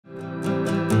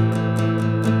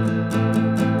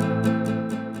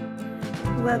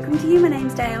welcome to you. My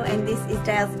name's Dale and this is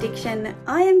Dale's Addiction.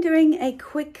 I am doing a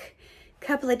quick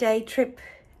couple of day trip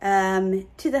to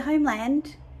the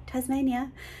homeland,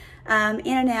 Tasmania, in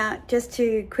and out, just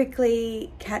to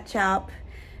quickly catch up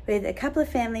with a couple of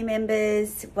family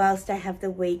members whilst I have the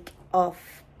week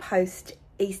off post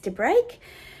Easter break.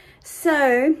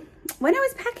 So when I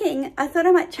was packing, I thought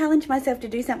I might challenge myself to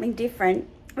do something different,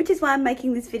 which is why I'm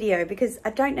making this video, because I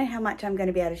don't know how much I'm going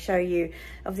to be able to show you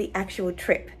of the actual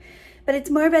trip. But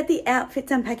it's more about the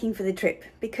outfits I'm packing for the trip,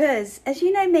 because as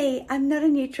you know me, I'm not a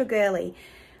neutral girly,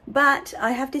 but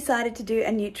I have decided to do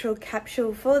a neutral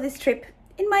capsule for this trip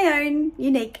in my own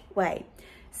unique way.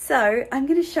 So I'm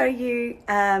going to show you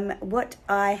what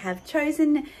I have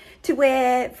chosen to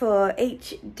wear for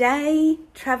each day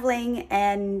traveling,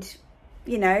 and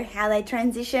you know how they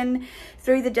transition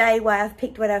through the day, why I've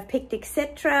picked what I've picked,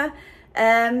 etc.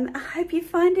 I hope you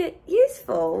find it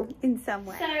useful in some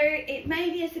way. So it may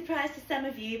be a surprise to some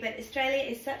of you, but Australia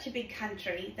is such a big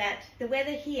country that the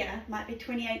weather here might be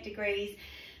 28 degrees,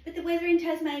 but the weather in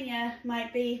Tasmania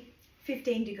might be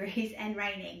 15 degrees and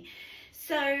raining.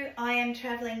 So I am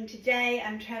travelling today.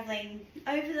 I'm travelling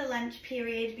over the lunch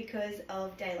period because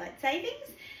of daylight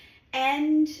savings,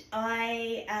 and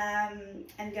I am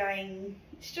going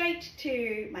straight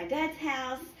to my dad's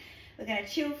house. We're going to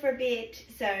chill for a bit,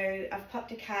 so I've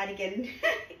popped a cardigan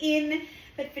in,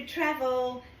 but for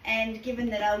travel, and given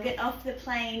that I'll get off the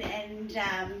plane and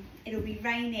it'll be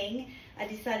raining, I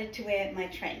decided to wear my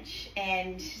trench,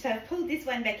 and so I've pulled this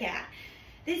one back out.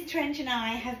 This trench and I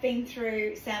have been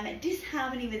through some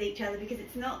disharmony with each other because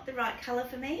it's not the right colour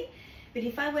for me, but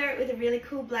if I wear it with a really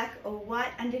cool black or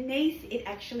white underneath, it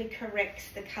actually corrects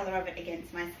the colour of it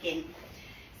against my skin.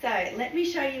 So let me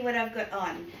show you what I've got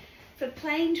on. For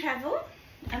plane travel,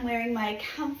 I'm wearing my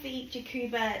comfy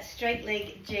Jacuba straight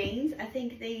leg jeans. I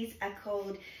think these are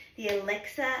called the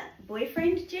Alexa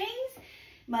boyfriend jeans.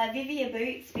 My Vivia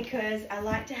boots, because I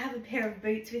like to have a pair of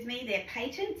boots with me. They're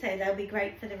patent, so they'll be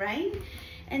great for the rain.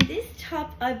 And this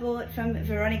top I bought from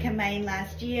Veronica Main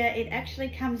last year. It actually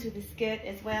comes with a skirt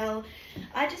as well.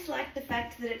 I just like the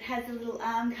fact that it has a little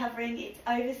arm covering. It's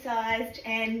oversized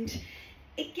and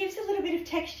it gives a little bit of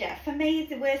texture. For me,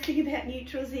 the worst thing about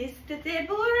neutrals is that they're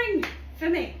boring for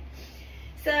me.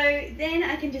 So then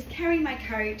I can just carry my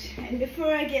coat, and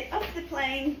before I get off the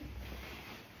plane,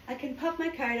 I can pop my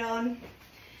coat on,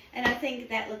 and I think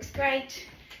that looks great.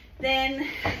 Then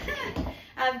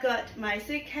I've got my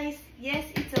suitcase. Yes,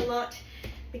 it's a lot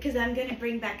because I'm going to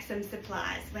bring back some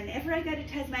supplies. Whenever I go to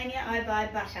Tasmania, I buy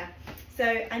butter.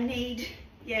 So I need,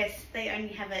 yes, they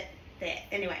only have it there.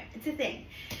 Anyway, it's a thing.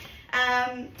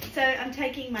 So I'm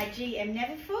taking my GM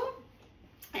Neverfull,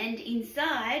 and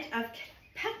inside I've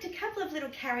packed a couple of little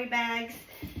carry bags.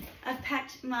 I've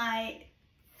packed my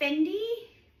Fendi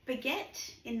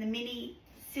baguette in the mini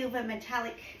silver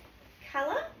metallic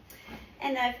colour,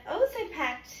 and I've also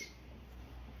packed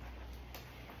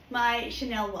my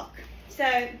Chanel lock. So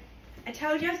I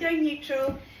told you I was going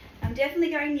neutral. I'm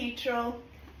definitely going neutral.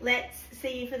 Let's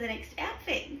see you for the next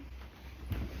outfit.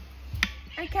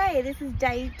 Okay, this is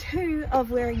day 2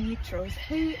 of wearing neutrals.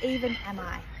 Who even am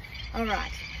I? All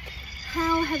right,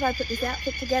 how have I put this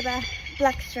outfit together?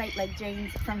 Black straight leg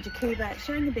jeans from Jacuba,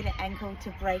 showing a bit of ankle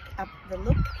to break up the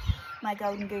look. My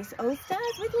Golden Goose All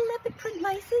Stars with leopard print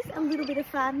laces, a little bit of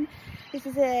fun. This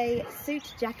is a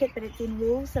suit jacket, but it's in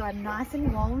wool, so I'm nice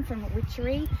and warm from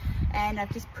Witchery, and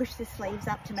I've just pushed the sleeves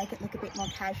up to make it look a bit more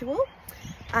casual.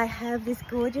 I have this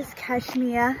gorgeous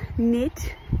cashmere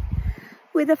knit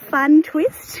with a fun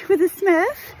twist with a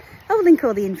smurf. I'll link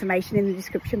all the information in the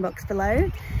description box below.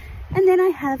 And then I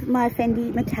have my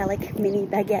Fendi metallic mini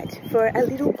baguette for a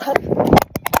little pop.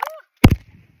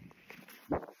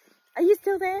 Are you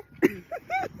still there?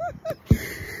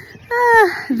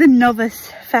 The novice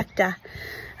factor.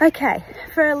 Okay,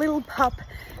 for a little pop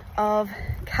of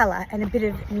colour and a bit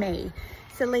of me.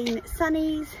 Celine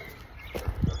Sunnies.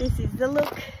 This is the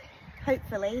look.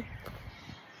 Hopefully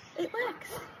it works.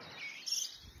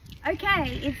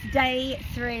 Okay, it's day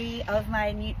 3 of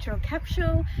my neutral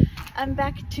capsule. I'm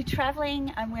back to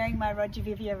travelling. I'm wearing my Roger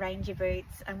Vivier Ranger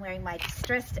boots. I'm wearing my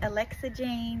distressed Alexa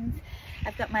jeans.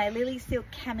 I've got my Lily Silk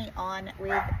cami on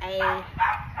with a,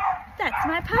 that's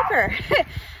my pupper,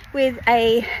 with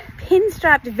a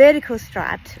pinstriped, vertical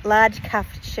striped, large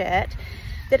cuffed shirt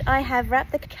that I have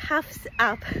wrapped the cuffs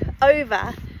up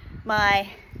over my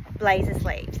blazer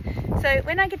sleeves. So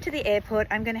when I get to the airport,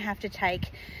 I'm going to have to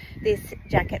take this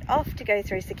jacket off to go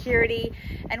through security,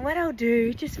 and what I'll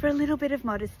do, just for a little bit of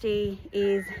modesty,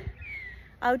 is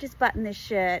I'll just button this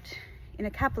shirt in a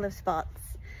couple of spots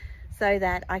so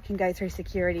that I can go through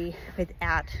security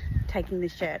without taking the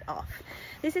shirt off.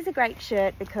 This is a great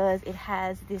shirt because it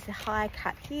has this high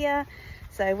cut here.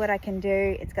 So what I can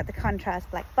do, it's got the contrast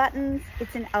black buttons.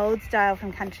 It's an old style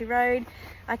from Country Road.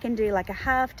 I can do like a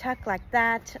half tuck like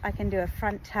that. I can do a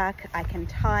front tuck. I can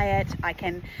tie it. I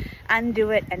can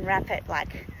undo it and wrap it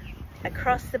like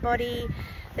across the body.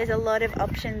 There's a lot of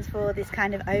options for this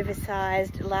kind of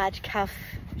oversized large cuff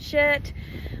shirt.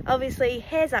 Obviously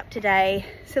hair's up today,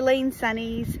 Celine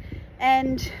sunnies,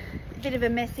 and a bit of a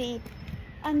messy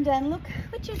undone look,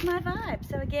 which is my vibe.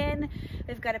 So again,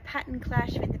 we've got a pattern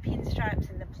clash with the pinstripes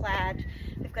and the plaid.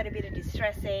 We've got a bit of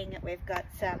distressing. We've got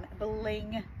some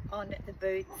bling on the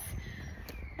boots,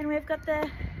 and we've got the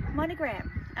monogram.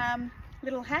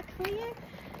 Little hack for you.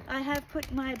 I have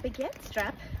put my baguette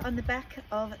strap on the back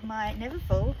of my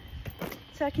Neverfull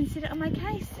so I can sit it on my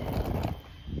case.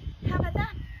 How about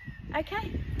that?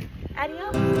 Okay,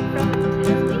 adios from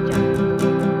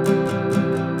DaylesAddiction.